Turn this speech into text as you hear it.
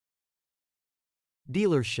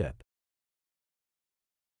Dealership.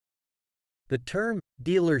 The term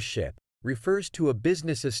dealership refers to a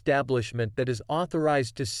business establishment that is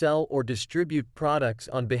authorized to sell or distribute products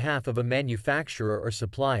on behalf of a manufacturer or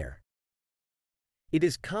supplier. It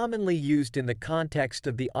is commonly used in the context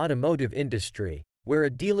of the automotive industry, where a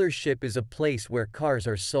dealership is a place where cars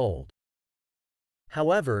are sold.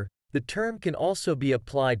 However, the term can also be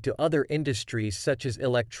applied to other industries such as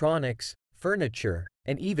electronics, furniture,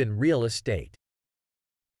 and even real estate.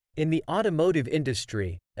 In the automotive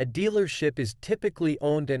industry, a dealership is typically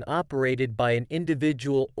owned and operated by an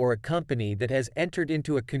individual or a company that has entered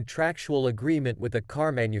into a contractual agreement with a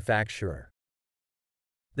car manufacturer.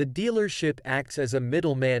 The dealership acts as a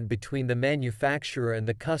middleman between the manufacturer and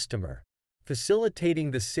the customer,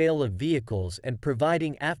 facilitating the sale of vehicles and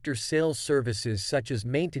providing after-sales services such as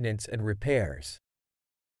maintenance and repairs.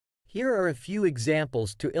 Here are a few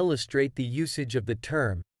examples to illustrate the usage of the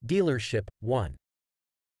term dealership. 1.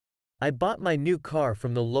 I bought my new car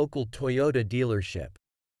from the local Toyota dealership.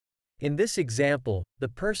 In this example, the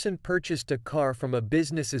person purchased a car from a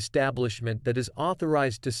business establishment that is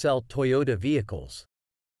authorized to sell Toyota vehicles.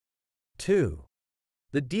 2.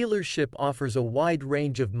 The dealership offers a wide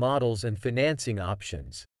range of models and financing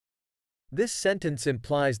options. This sentence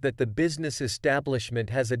implies that the business establishment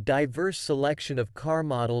has a diverse selection of car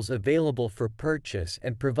models available for purchase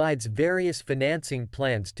and provides various financing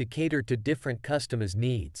plans to cater to different customers'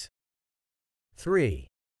 needs. 3.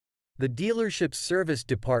 The dealership's service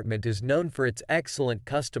department is known for its excellent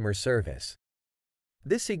customer service.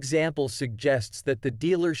 This example suggests that the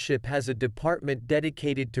dealership has a department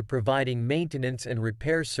dedicated to providing maintenance and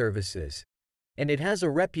repair services, and it has a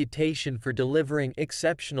reputation for delivering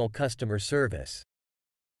exceptional customer service.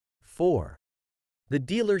 4. The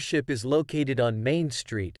dealership is located on Main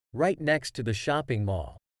Street, right next to the shopping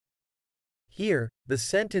mall. Here, the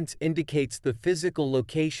sentence indicates the physical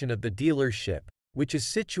location of the dealership, which is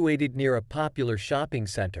situated near a popular shopping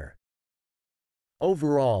center.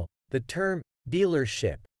 Overall, the term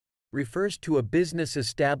dealership refers to a business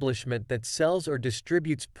establishment that sells or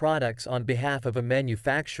distributes products on behalf of a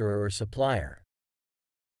manufacturer or supplier.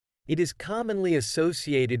 It is commonly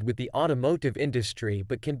associated with the automotive industry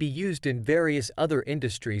but can be used in various other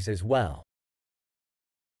industries as well.